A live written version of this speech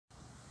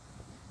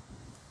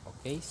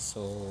Okay,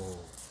 so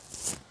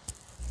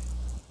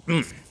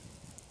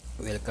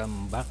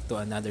welcome back to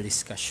another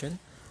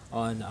discussion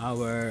on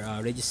our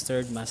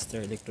registered master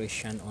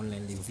electrician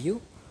online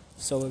review.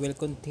 So we will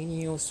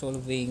continue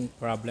solving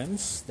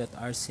problems that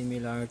are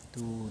similar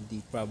to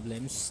the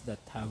problems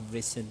that have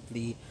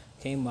recently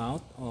came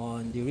out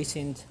on the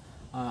recent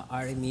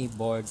RME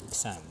board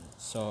exam.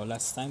 So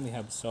last time we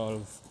have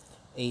solved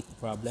 8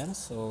 problems.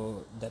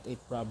 So that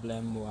 8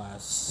 problem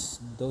was,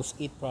 those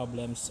 8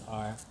 problems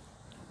are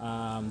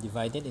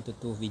divided into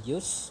 2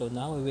 videos. So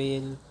now we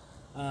will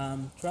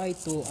try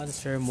to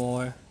answer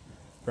more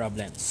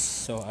problems.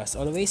 So as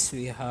always,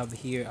 we have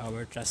here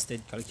our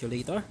trusted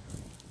calculator,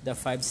 the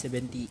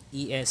 570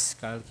 ES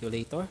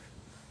calculator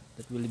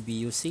that we'll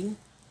be using.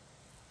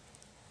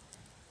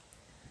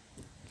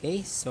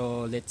 Okay,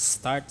 so let's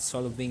start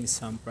solving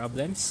some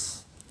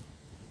problems.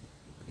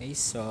 Okay,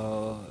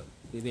 so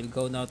we will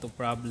go now to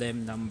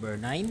problem number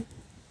 9.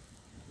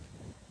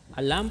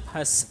 A lamp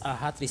has a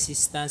hot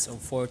resistance of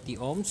 40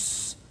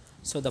 ohms.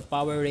 So the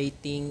power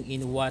rating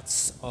in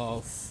watts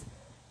of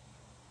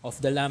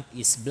the lamp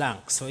is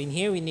blank. So in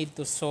here we need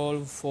to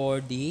solve for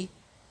the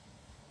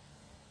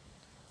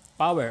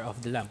power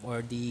of the lamp,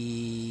 or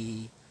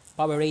the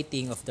power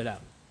rating of the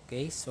lamp.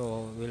 Okay,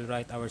 so we'll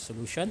write our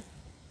solution.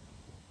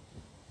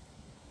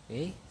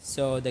 Okay,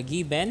 so the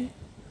given,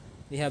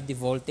 we have the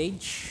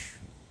voltage,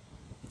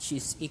 which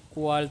is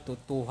equal to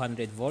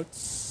 200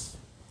 volts.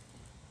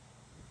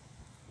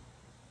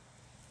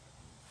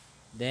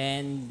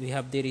 Then we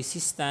have the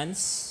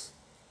resistance,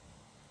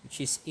 which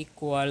is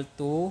equal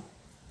to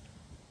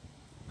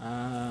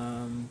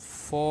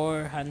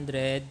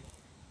 400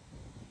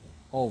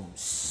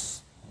 ohms.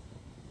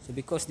 So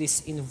because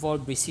this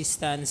involved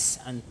resistance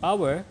and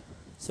power,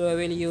 so I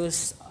will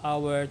use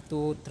our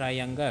 2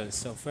 triangles.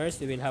 So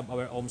first we will have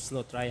our Ohm's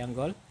law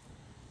triangle.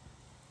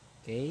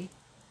 Okay.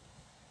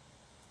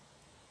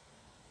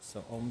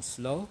 So Ohm's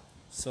law.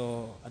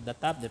 So at the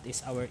top, that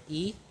is our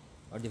E,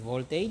 or the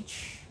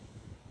voltage.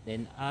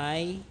 Then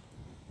I.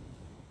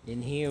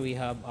 Then here we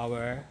have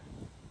our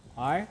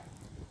R.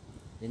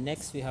 Then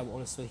next we have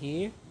also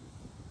here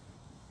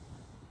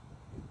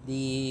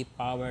the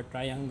power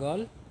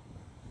triangle.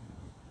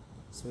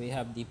 So we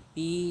have the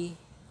P,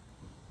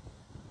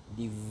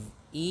 the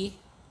E,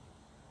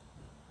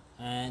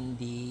 and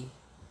the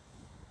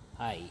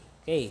I.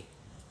 Okay,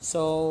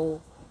 so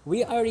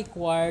we are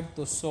required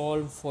to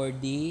solve for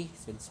the,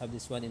 so let's have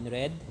this one in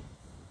red.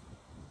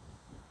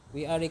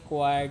 We are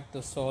required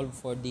to solve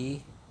for the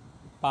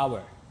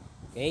power.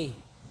 Okay,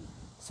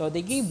 so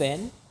the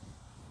given,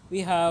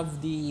 we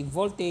have the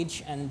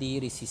voltage and the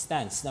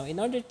resistance. Now in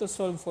order to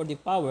solve for the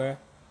power,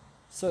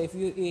 so if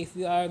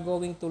you are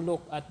going to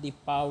look at the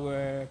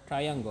power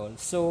triangle,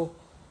 so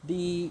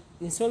in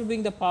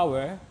solving the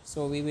power,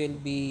 so we will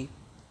be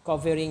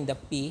covering the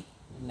P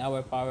in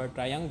our power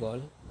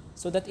triangle.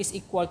 So that is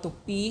equal to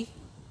P.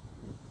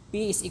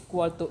 P is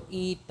equal to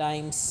E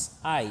times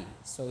I.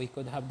 So we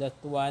could have that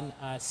one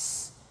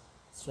as,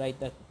 let's write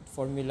that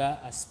formula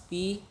as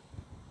P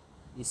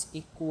is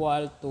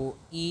equal to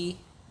E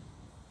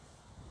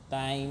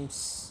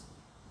times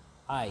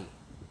I.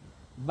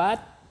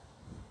 But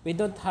we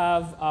don't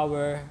have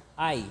our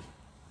I.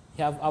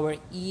 We have our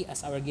E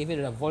as our given,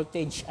 or the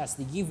voltage as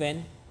the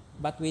given,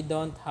 but we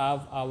don't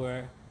have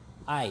our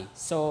I.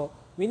 So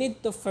we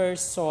need to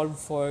first solve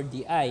for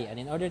the I. And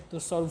in order to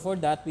solve for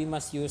that, we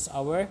must use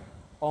our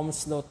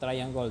Ohm's law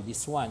triangle,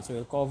 this one. So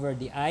we'll cover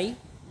the I.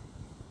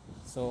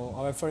 So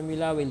our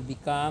formula will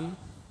become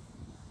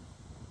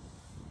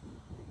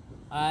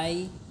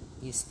I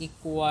is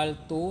equal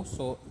to,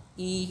 so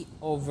E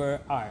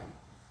over R.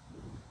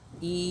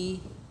 E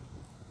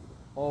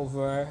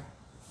over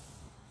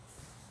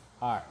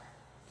R.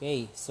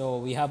 Okay, so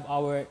we have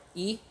our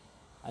E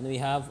and we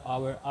have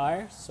our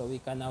R, so we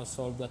can now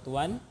solve that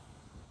one.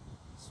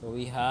 So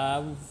we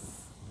have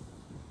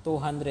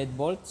 200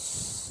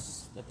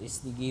 volts, that is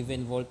the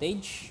given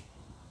voltage,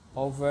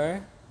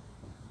 over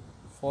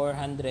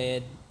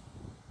 400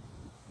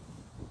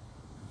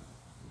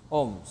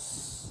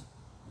 ohms.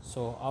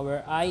 So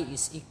our I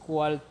is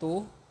equal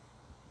to,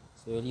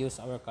 so we'll use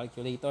our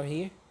calculator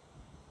here.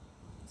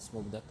 Let's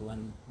move that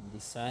one on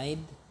this side.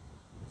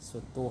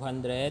 So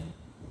 200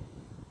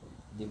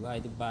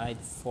 divided by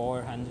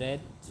 400.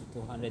 So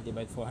 200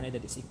 divided by 400,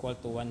 that is equal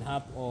to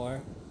 1/2,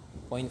 or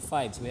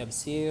 0.5. So we have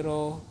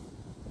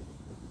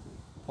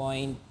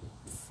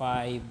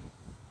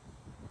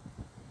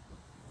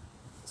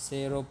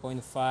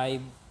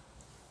 0.5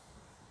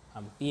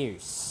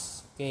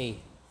 amperes. Okay.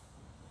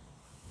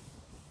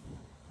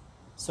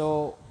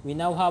 So we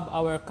now have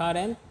our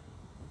current.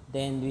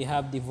 Then we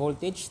have the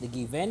voltage, the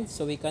given.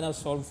 So we can now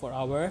solve for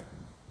our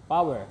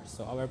power.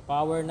 So our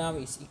power now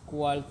is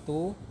equal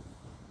to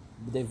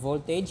the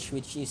voltage,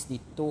 which is the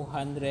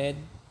 200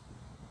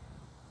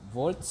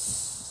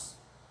 volts,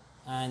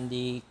 and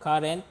the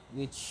current,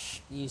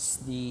 which is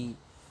the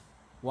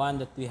one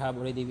that we have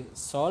already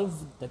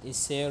solved, that is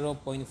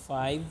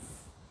 0.5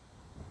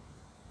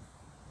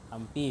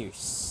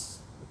 amperes.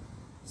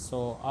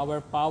 So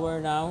our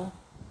power now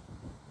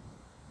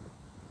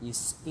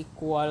is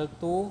equal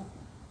to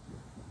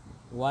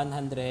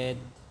 100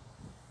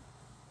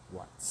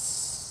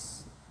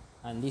 watts.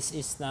 And this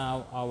is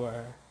now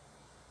our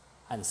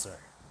answer.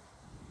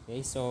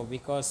 Okay, so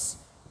because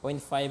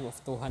 0.5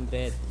 of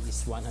 200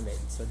 is 100.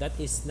 So that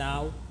is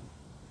now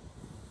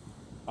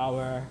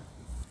our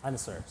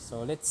answer.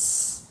 So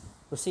let's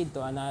proceed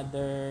to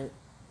another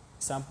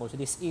example. So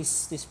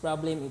this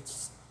problem,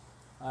 it's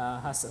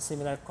has a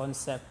similar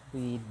concept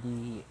with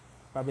the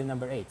problem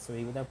number 8. So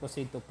we will now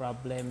proceed to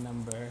problem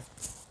number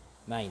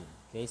 9.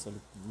 Okay, so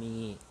let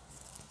me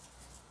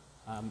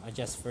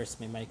adjust first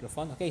my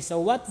microphone. Okay, so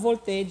what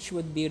voltage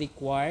would be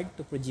required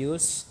to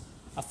produce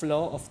a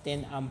flow of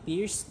 10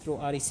 amperes through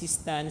a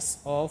resistance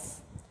of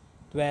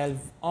 12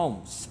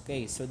 ohms?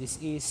 Okay, so this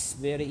is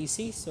very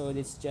easy. So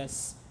let's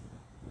just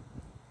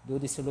do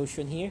the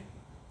solution here.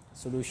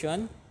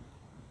 Solution.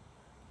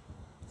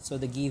 So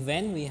the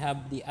given, we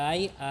have the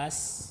I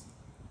as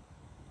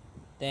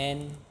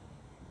 10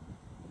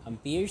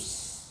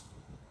 amperes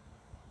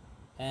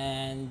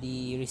and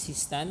the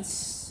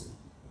resistance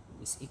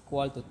is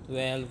equal to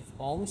 12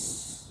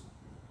 ohms,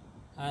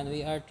 and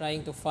we are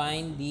trying to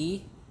find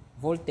the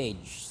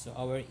voltage. So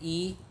our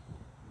E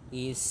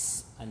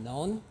is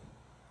unknown,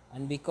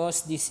 and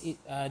because this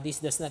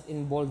does not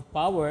involve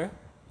power,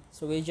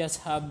 so we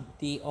just have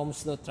the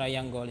Ohm's law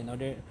triangle in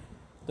order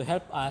to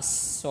help us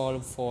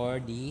solve for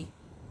the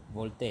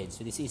voltage.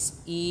 So this is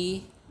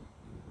E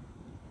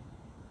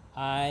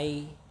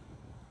I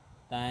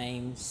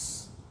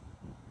times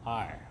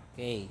R.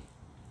 Okay,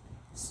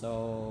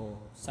 so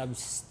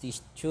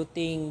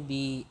substituting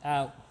the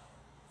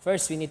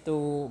first we need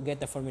to get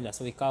the formula.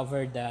 So we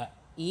covered the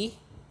E,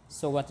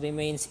 so what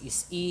remains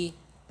is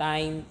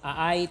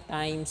I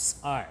times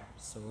R.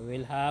 So we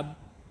will have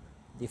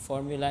the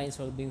formula in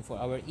solving for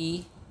our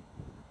E.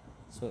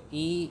 So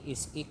E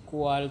is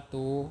equal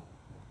to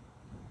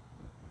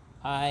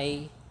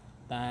I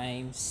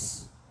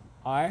times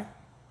R.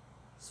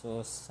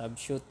 So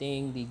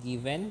substituting the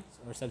given,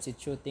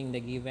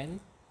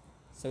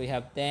 so we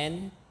have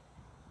 10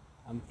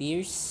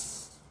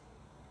 amperes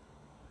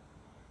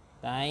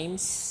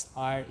times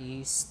R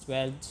is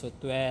 12, so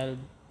 12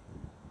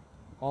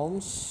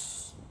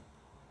 ohms.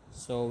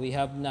 So we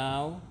have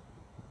now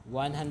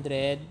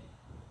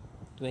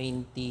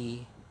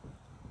 120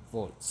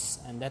 volts,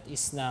 and that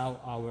is now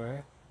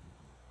our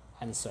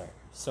answer.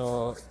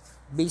 So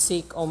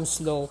basic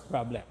Ohm's law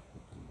problem.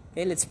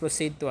 Okay, let's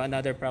proceed to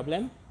another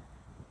problem.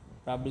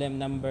 Problem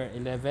number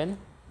 11.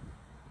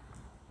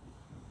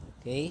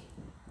 Okay,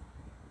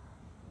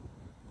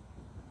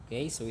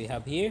 so we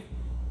have here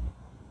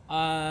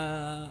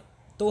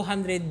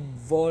 200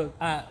 volt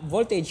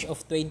voltage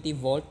of 20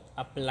 volt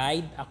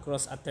applied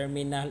across a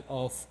terminal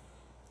of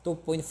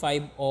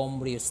 2.5 ohm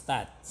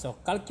rheostat. So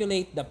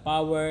calculate the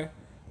power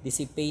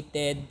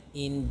dissipated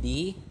in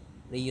the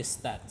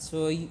rheostat.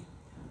 So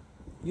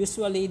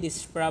usually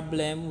this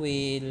problem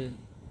will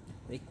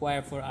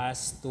require for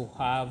us to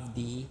have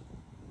the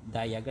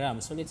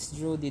diagram. So let's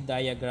draw the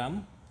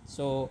diagram.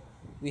 So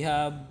we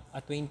have a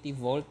 20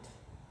 volt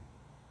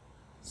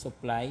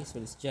supply. So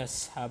let's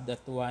just have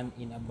that one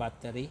in a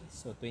battery.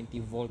 So 20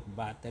 volt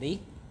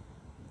battery.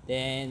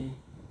 Then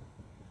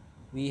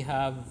we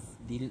have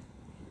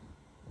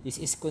this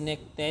is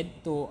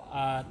connected to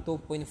a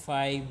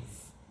 2.5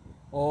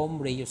 ohm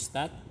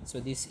rheostat. So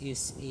this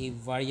is a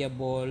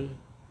variable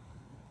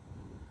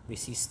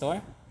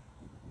resistor.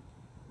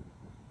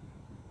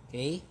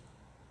 Okay,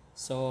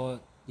 so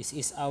this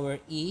is our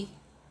E.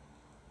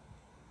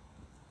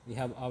 We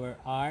have our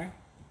R.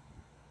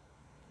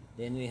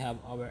 Then we have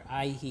our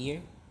I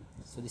here.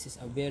 So this is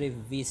a very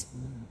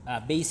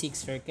basic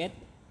circuit.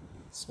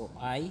 So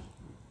I.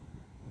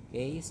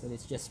 Okay, so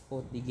let's just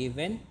put the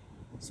given.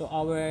 So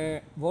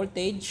our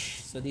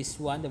voltage, so this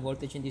one, the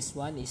voltage in this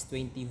one is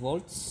 20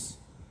 volts.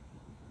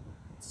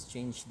 Let's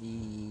change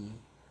the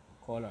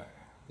color.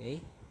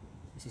 Okay,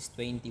 this is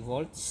 20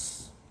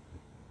 volts.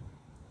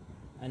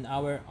 And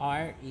our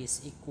R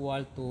is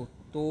equal to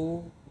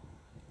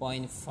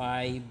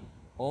 2.5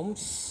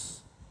 ohms.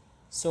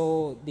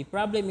 So the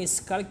problem is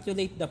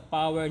calculate the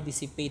power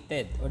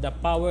dissipated, or the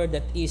power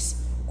that is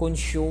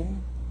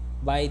consumed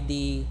by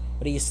the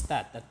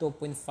rheostat, the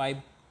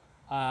 2.5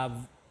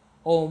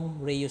 ohm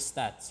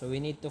rheostat. So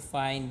we need to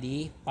find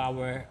the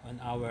power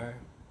on our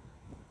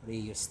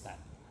rheostat.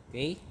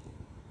 Okay,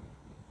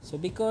 so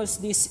because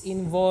this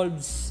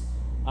involves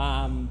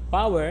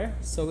power,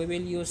 so we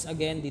will use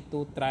again the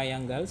two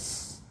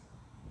triangles.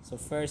 So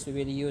first we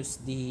will use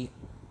the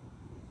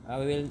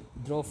we will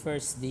draw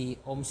first the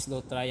Ohm's law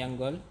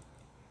triangle.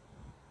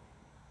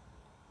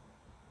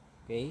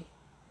 Okay,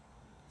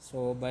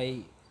 so by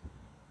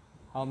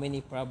how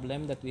many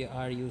problem that we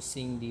are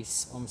using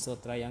this Ohm's law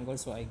triangle,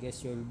 so I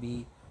guess you'll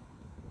be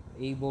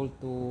able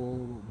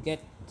to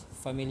get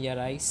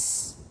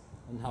familiarized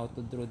on how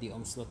to draw the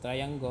Ohm's law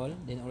triangle.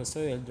 Then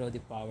also we'll draw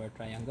the power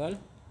triangle.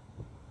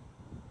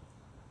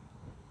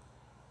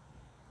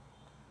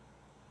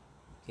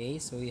 Okay,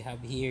 so we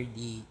have here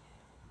the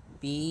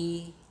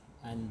P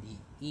and the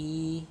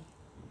E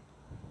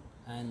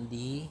and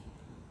the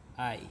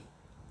I.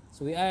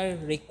 So we are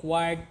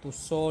required to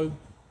solve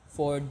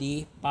for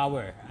the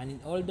power. And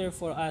in order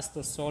for us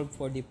to solve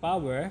for the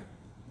power,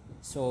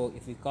 so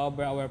if we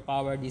cover our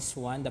power, this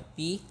one, the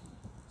P,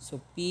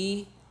 so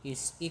P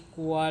is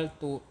equal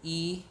to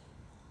E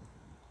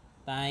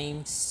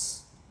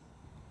times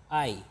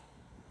I.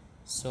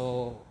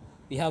 So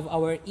we have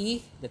our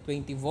E, the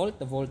 20 volt,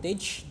 the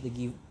voltage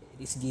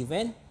is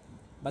given,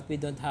 but we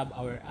don't have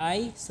our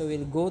I, so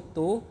we'll go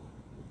to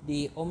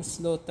the Ohm's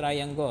law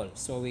triangle.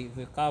 So we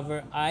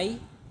cover I,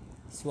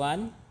 this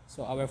one,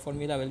 so our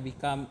formula will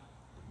become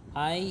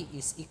I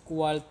is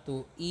equal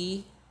to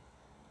E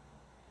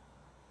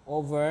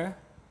over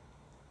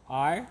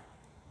R.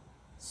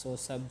 So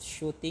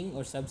substituting,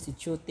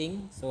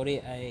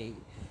 sorry, I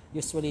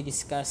usually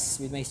discuss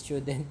with my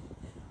student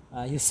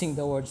using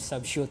the word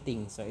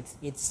substituting. So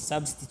it's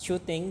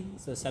substituting,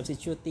 so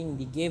substituting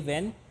the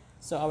given.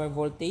 So our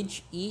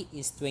voltage E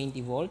is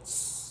 20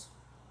 volts.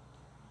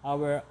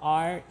 Our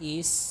R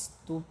is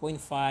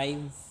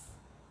 2.5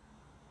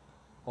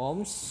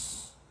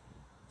 ohms.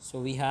 So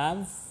we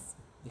can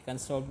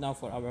solve now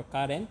for our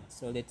current.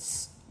 So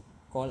let's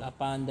call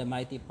upon the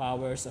mighty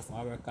powers of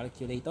our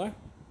calculator.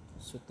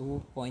 So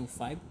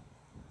 2.5.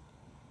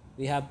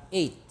 We have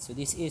 8. So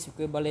this is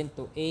equivalent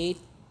to 8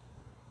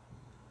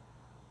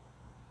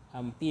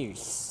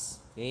 amperes.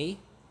 Okay.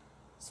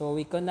 So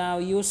we can now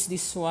use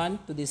this one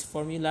to this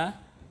formula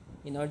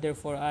in order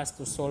for us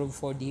to solve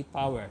for the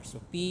power. So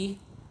P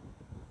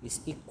is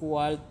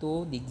equal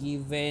to the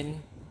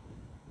given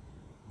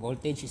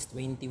voltage is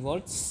 20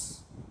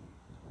 volts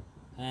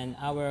and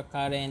our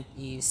current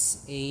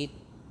is 8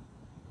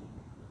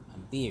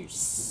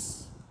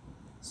 amperes.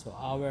 So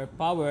our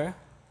power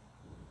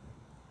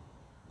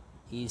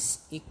is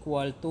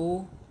equal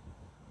to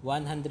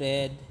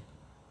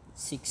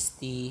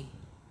 160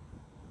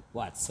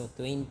 watts. So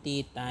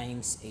 20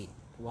 times 8,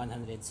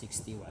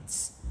 160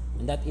 watts.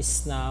 And that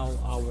is now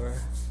our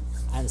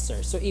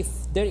answer. So if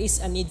there is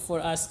a need for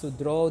us to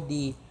draw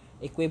the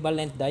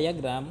equivalent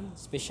diagram,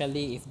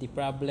 especially if the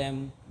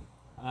problem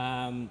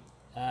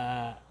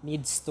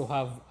needs to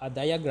have a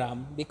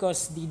diagram,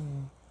 because the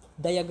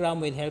diagram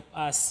will help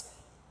us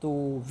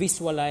to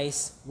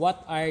visualize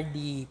what are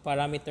the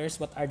parameters,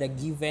 what are the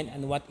given,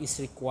 and what is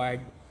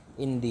required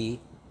in the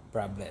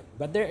problem.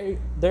 But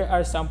there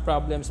are some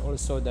problems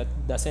also that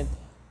doesn't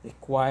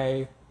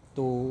require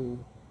to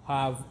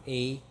have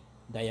a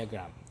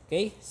diagram.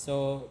 Okay,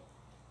 so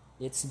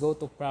let's go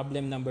to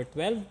problem number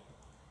 12.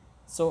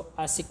 So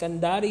a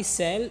secondary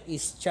cell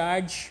is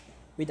charged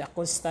with a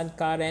constant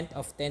current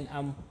of 10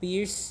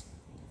 amperes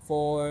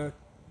for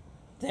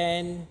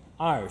 10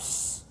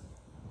 hours.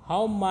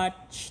 How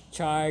much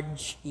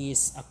charge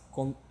is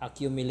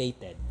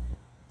accumulated?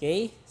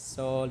 Okay,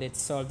 so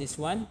let's solve this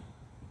one.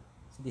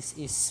 So this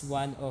is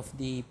one of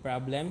the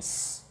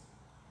problems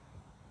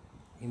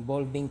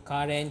involving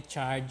current,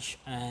 charge,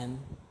 and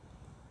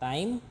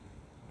time.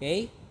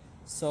 Okay,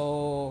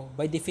 so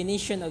by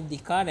definition of the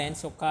current,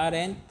 so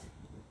current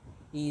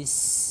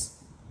is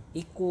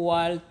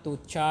equal to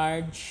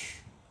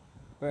charge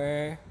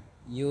per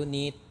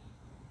unit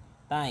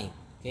time.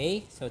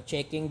 Okay, so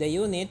checking the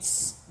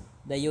units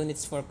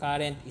for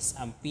current is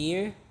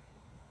ampere,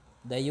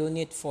 the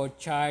unit for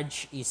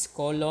charge is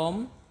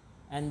coulomb,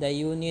 and the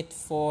unit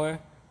for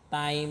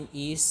time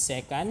is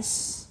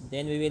seconds.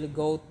 Then we will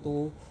go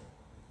to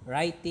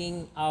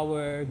writing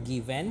our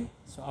given.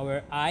 So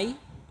our I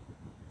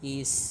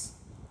is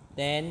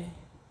 10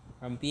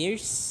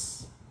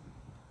 amperes.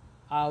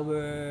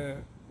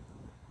 Our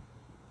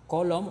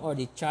coulomb or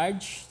the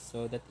charge,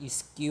 so that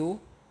is Q,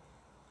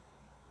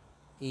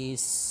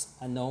 is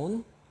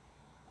unknown,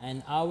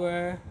 and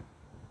our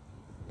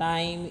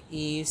time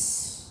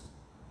is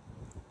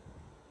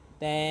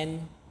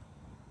 10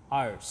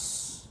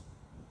 hours.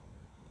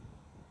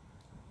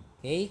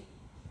 Okay,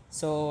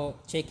 so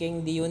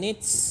checking the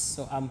units,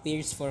 so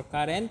amperes for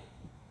current,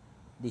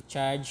 the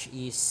charge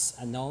is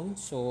unknown,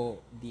 so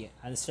the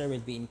answer will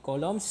be in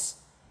coulombs,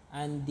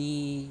 and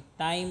the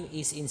time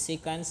is in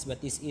seconds, but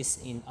this is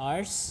in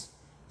hours,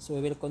 so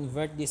we will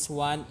convert this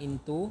one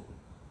into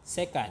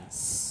seconds.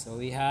 So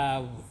we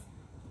have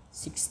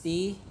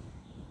 60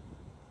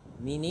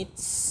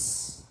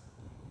 minutes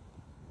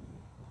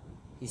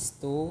is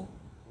to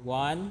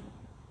 1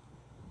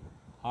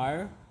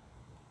 hour,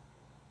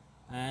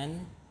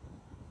 and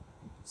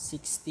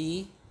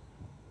 60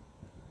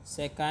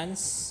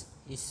 seconds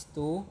is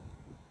to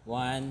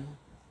 1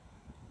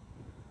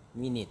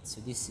 minute.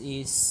 So this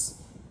is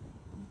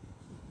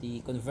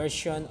the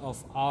conversion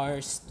of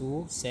hours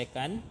to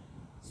second.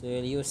 So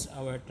we'll use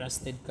our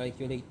trusted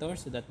calculator.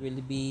 So that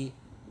will be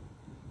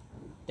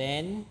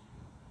 10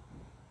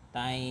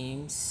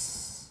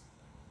 times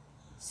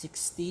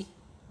 60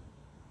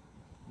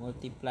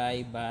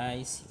 multiplied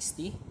by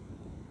 60.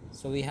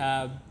 So we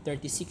have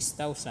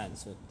 36,000.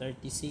 So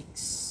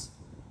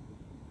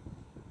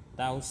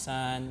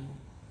 36,000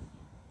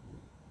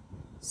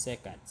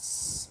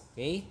 seconds.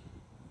 Okay.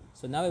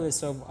 So now we will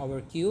solve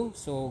our Q.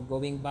 So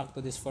going back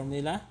to this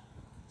formula.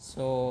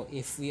 So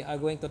if we are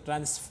going to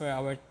transfer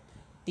our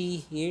T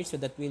here, so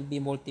that will be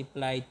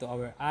multiplied to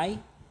our I.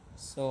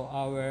 So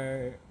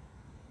our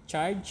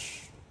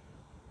charge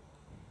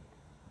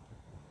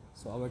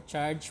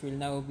will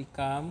now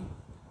become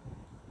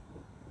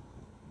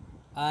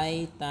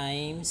I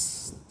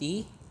times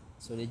T.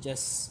 So they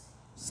just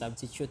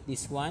substitute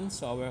this one.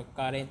 So our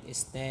current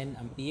is 10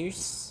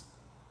 amperes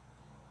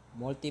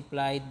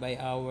multiplied by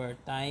our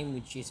time,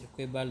 which is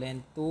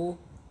equivalent to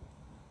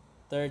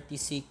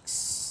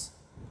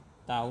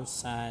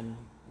 36,000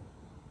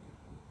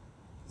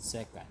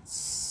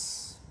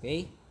 seconds.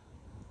 Okay,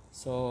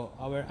 so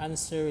our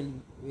answer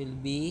will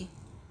be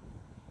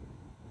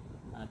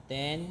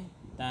 10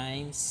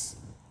 times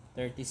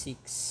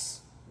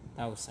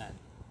 36,000.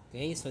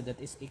 Okay, so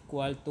that is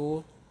equal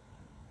to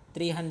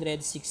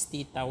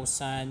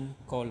 360,000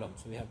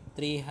 columns. We have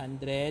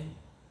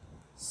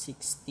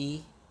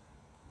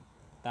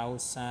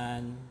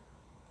 360,000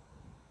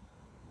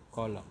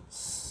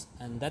 columns,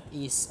 and that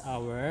is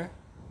our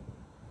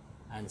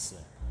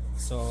answer.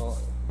 So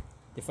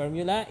the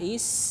formula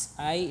is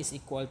I is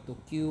equal to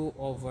Q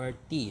over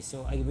T.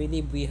 So I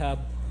believe we have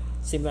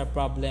similar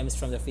problems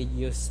from the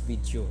previous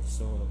video.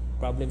 So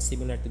problem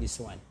similar to this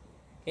one.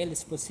 Okay,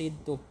 let's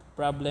proceed to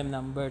problem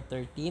number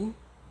 13.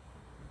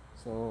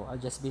 So I'll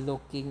just be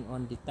looking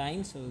on the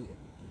time. So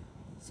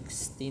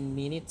 16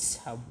 minutes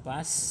have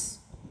passed.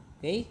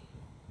 Okay,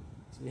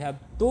 so we have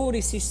two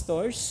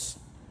resistors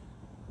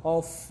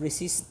of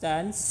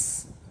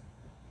resistance.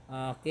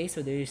 Okay,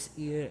 so there is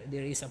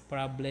a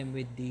problem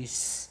with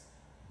this.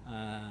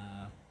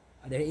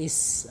 There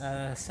is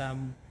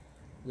some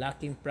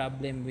lacking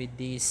problem with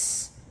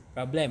this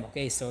problem.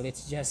 Okay, so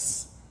let's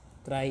just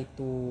try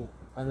to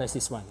analyze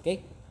this one.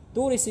 Okay,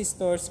 two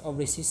resistors of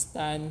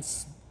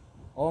resistance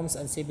ohms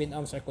and 7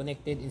 ohms are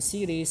connected in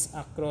series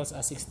across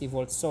a 60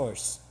 volt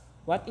source.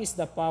 What is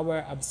the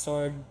power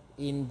absorbed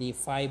in the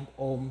 5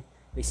 ohm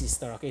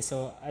resistor? Okay,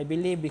 so I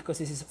believe because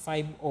this is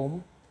 5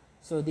 ohm,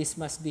 so this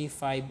must be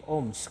 5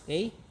 ohms.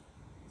 Okay,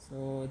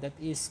 so that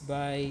is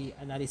by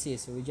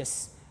analysis. So we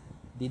just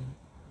did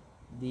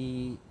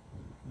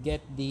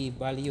get the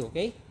value.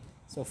 Okay,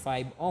 so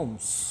 5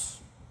 ohms.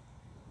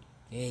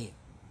 Okay,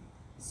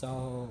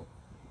 so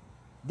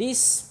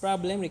this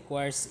problem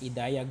requires a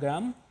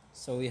diagram.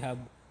 So we have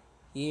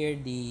here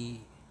the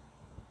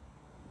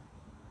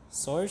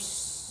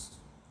source.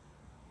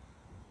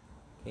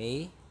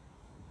 Okay,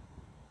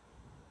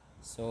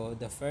 so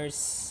the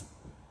first,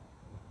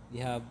 we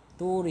have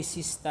two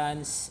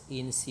resistance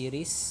in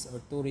series, or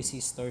two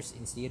resistors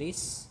in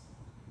series.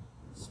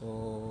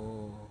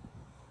 So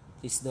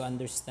please do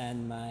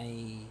understand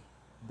my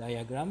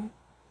diagram.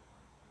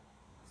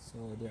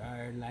 So there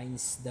are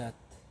lines that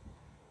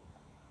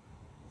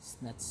is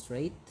not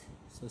straight.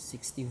 So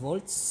 60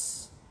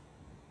 volts,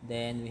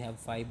 then we have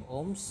 5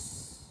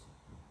 ohms,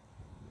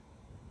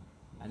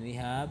 and we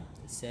have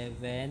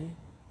 7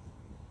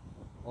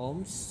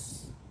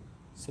 ohms.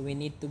 So we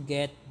need to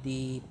get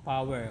the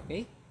power.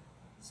 Okay,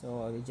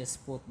 so we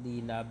just put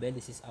the label.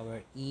 This is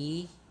our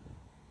E,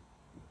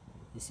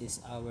 this is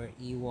our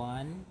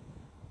E1,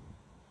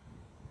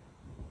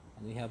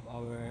 and we have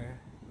our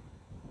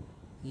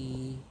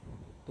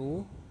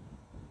E2,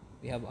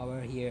 we have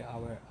our here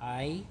our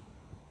I.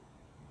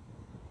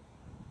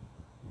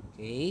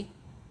 Okay,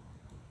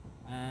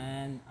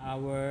 and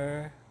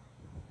our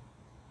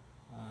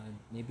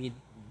maybe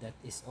that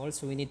is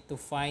also, we need to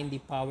find the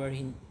power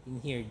in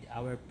here,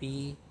 our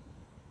P1.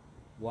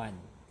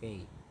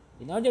 Okay,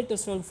 in order to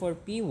solve for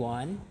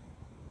P1,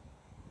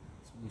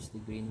 let's use the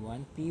green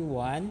one.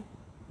 P1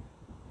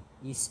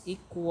 is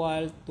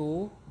equal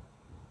to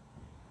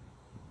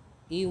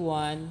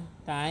E1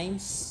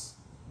 times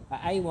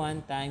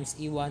I1 times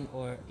E1,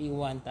 or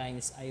E1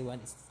 times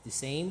I1 is the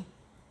same.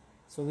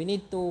 So we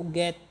need to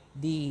get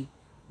the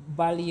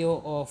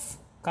value of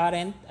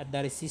current at the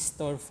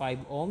resistor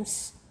 5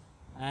 ohms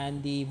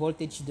and the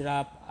voltage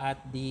drop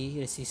at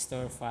the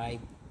resistor 5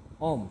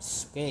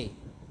 ohms. Okay,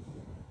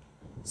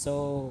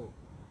 so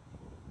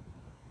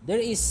there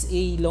is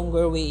a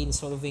longer way in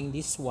solving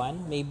this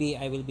one. Maybe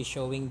I will be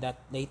showing that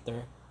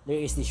later. There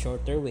is the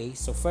shorter way.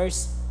 So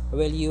first I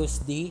will use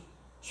the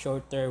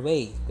shorter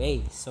way.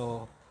 Okay,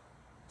 so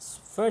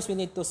first we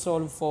need to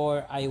solve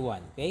for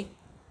I1. Okay,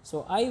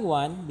 so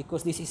I1,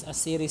 because this is a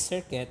series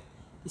circuit,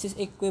 this is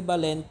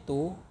equivalent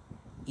to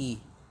E.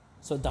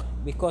 So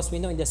because we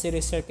know in the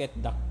series circuit,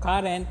 the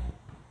current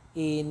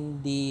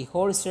in the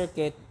whole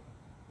circuit,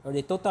 or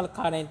the total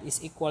current,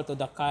 is equal to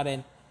the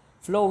current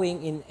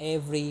flowing in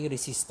every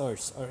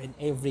resistors or in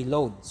every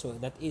load. So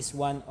that is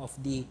one of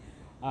the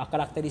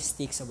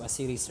characteristics of a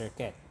series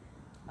circuit.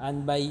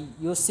 And by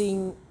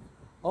using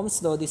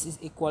Ohm's law, this is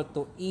equal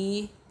to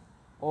E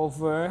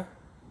over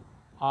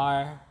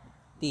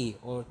RT,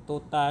 or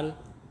total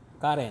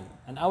current.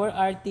 And our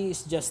RT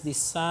is just the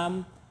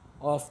sum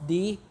of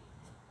the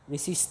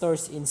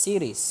resistors in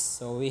series.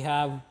 So we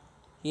have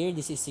here,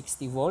 this is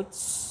 60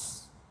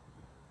 volts.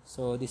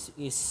 So this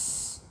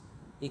is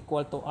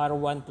equal to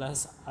R1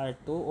 plus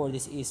R2, or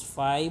this is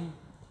 5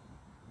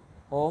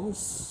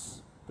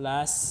 ohms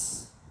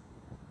plus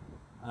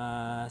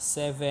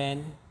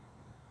 7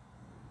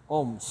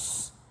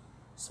 ohms.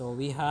 So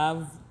we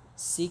have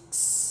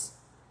 6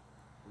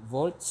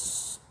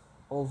 volts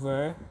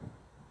over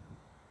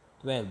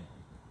 12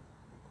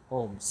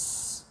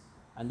 ohms,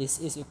 and this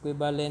is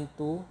equivalent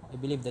to, I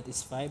believe that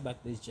is 5, but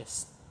let's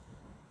just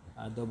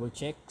double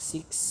check.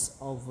 6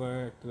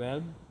 over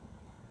 12,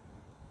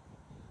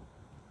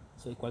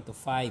 so equal to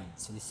 5.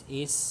 So this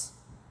is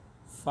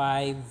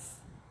 5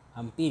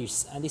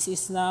 amperes, and this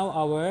is now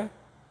our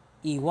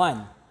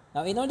E1.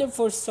 Now in order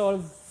to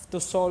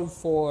solve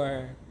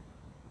for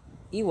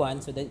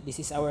E1, so that this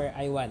is our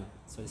I1.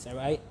 So this is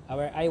our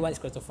I1 is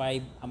equal to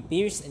 5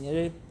 amperes,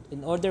 and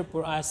in order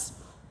for us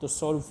to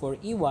solve for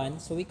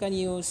E1, so we can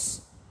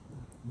use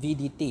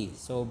VDT.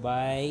 So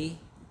by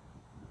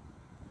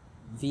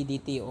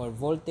VDT, or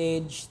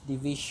voltage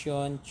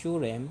division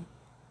theorem,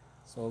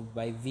 so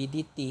by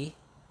VDT,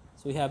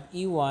 so we have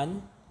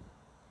E1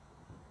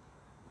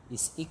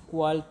 is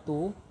equal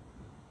to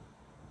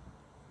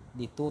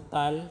the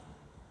total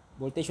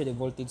voltage of the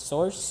voltage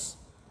source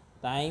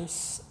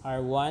times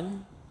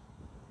R1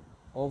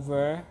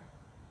 over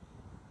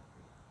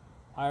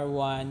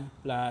R1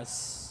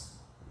 plus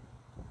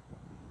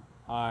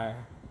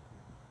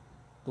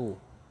R2.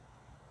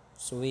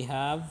 So we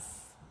have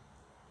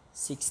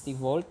 60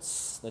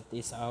 volts, that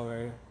is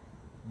our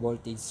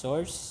voltage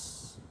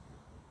source,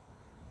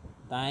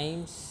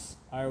 times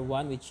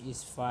R1, which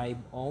is 5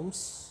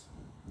 ohms,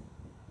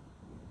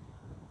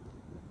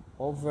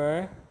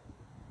 over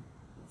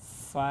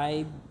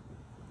 5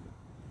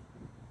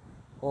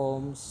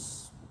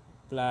 ohms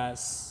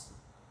plus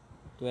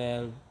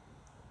 12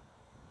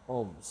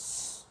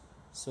 ohms.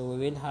 So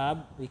we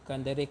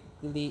can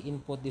directly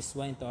input this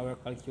one into our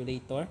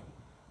calculator.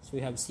 So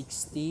we have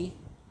 60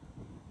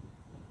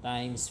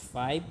 times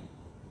 5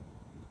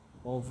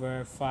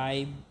 over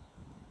 5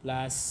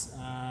 plus,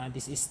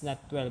 this is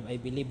not 12, I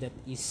believe that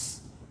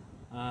is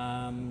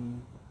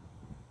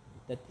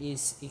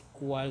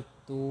equal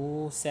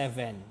to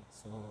 7.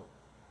 So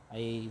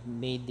I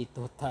made the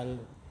total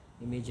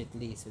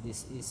immediately. So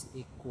this is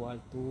equal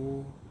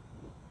to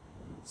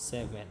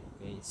 7.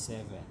 Okay,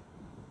 7.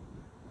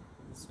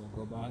 So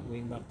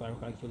going back to our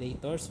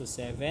calculator. So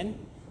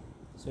 7.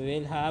 So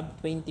we'll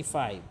have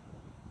 25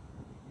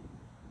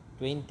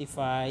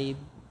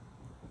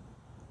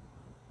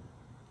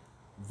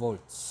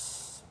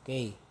 volts.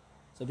 Okay.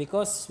 So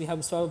because we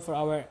have solved for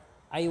our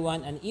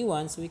I1 and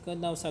E1, so we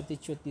can now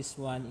substitute this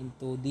one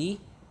into the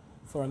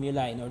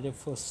formula in order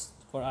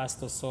for us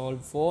to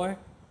solve for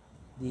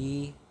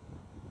the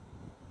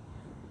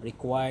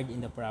required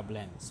in the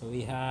problem. So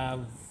we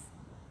have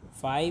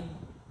 5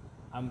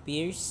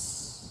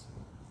 amperes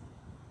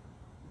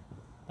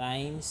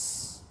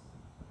times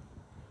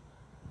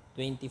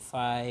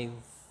 25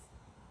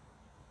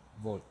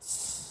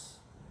 volts.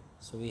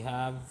 So we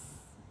have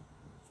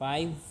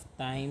 5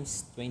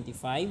 times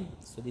 25,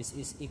 so this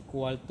is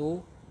equal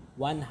to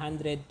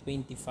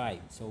 125.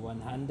 So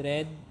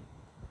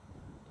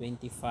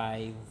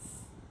 125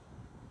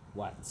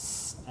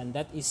 watts, and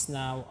that is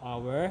now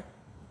our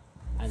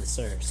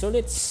answer. So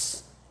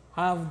let's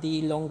have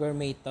the longer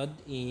method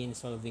in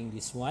solving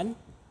this one.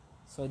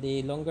 So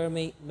the longer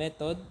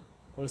method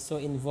also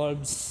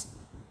involves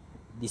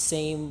the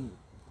same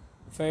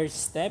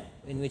first step,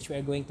 in which we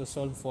are going to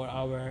solve for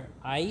our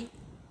I,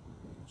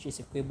 which is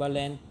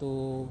equivalent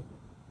to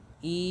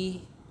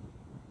E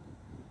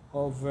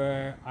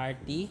over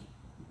RT.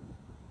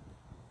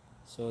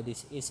 So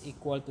this is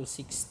equal to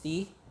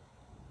 60.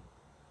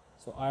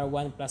 So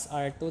R1 plus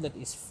R2, that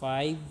is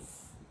 5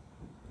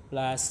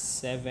 plus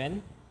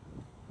 7.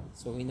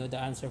 So we know the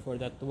answer for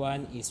that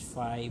one is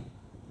 5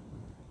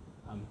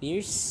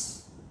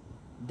 amperes.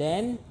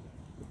 Then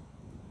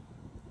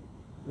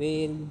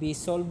we'll be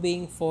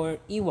solving for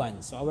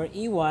E1. So our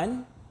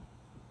E1,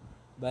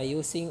 by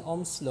using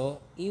Ohm's law,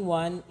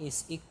 E1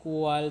 is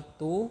equal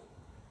to,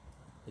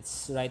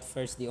 let's write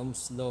first the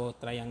Ohm's law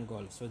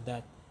triangle so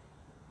that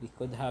we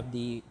could have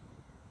the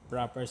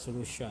proper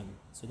solution,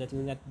 so that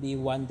we'll not be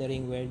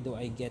wondering where do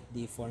I get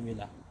the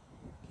formula.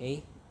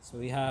 Okay, so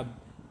we have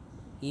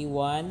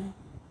E1,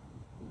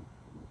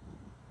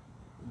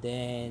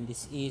 then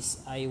this is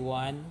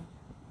I1,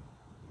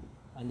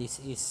 and this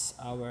is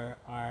our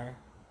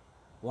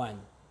R1.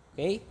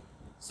 Okay,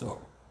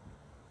 so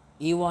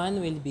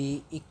E1 will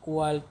be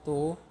equal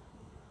to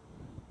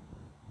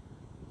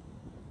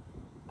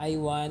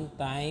I1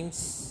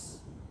 times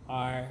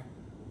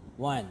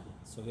R1.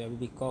 So we will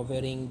be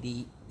covering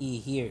the E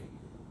here.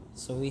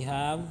 So we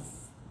have,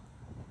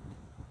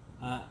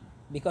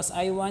 because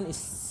I1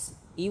 is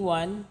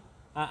I1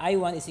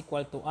 is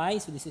equal to I,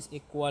 so this is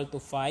equal to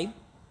 5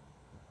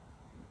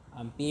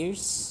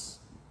 amperes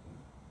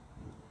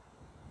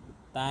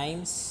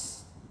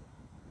times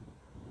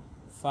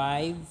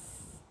 5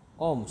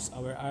 ohms.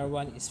 Our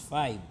R1 is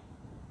 5.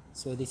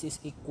 So this is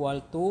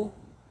equal to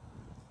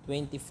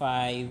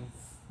 25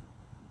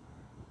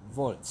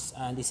 volts.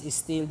 And this is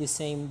still the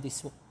same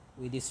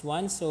with this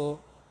one. So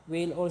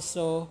we'll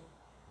also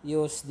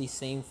use the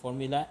same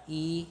formula,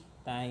 E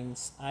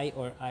times I,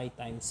 or I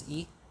times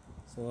E.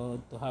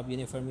 So to have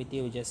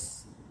uniformity, we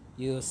just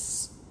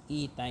use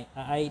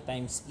I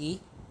times E.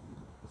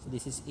 So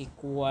this is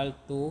equal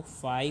to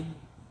 5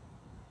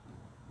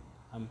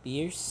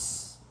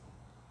 amperes.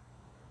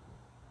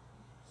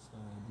 So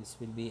this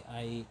will be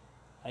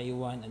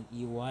I1 and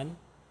E1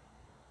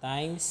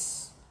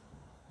 times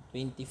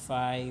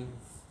 25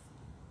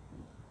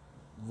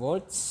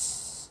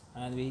 volts,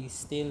 and we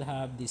still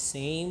have the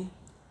same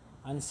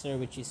answer,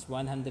 which is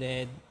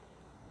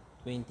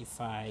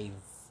 125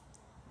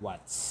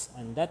 watts,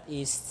 and that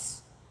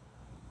is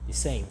the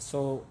same.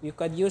 So you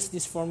could use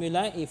this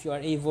formula if you are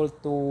able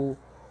to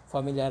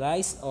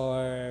familiarize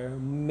or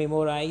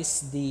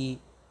memorize the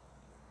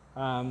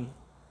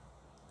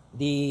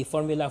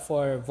formula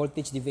for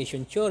voltage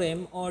division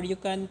theorem, or you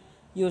can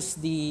use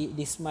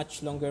this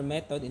much longer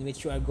method in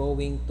which you are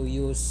going to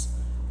use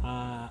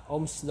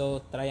Ohm's law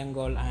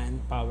triangle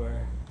and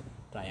power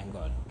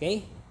triangle.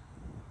 Okay,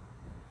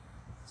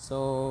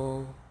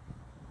 so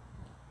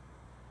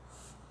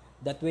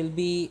that will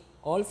be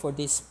all for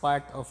this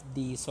part of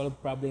the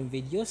solve problem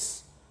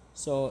videos.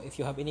 So if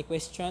you have any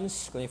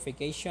questions,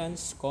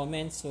 clarifications,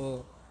 comments,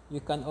 so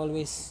you can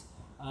always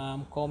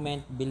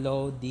comment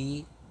below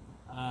the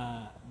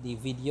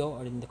video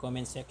or in the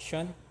comment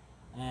section.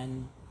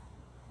 And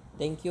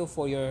thank you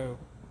for your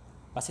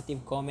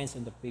positive comments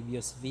on the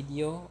previous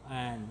video,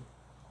 and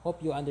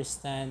hope you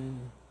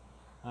understand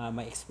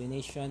my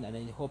explanation, and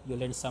I hope you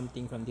learned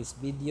something from this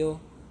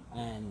video.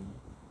 And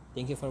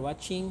thank you for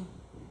watching.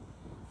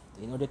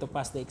 In order to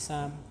pass the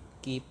exam,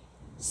 keep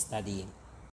studying.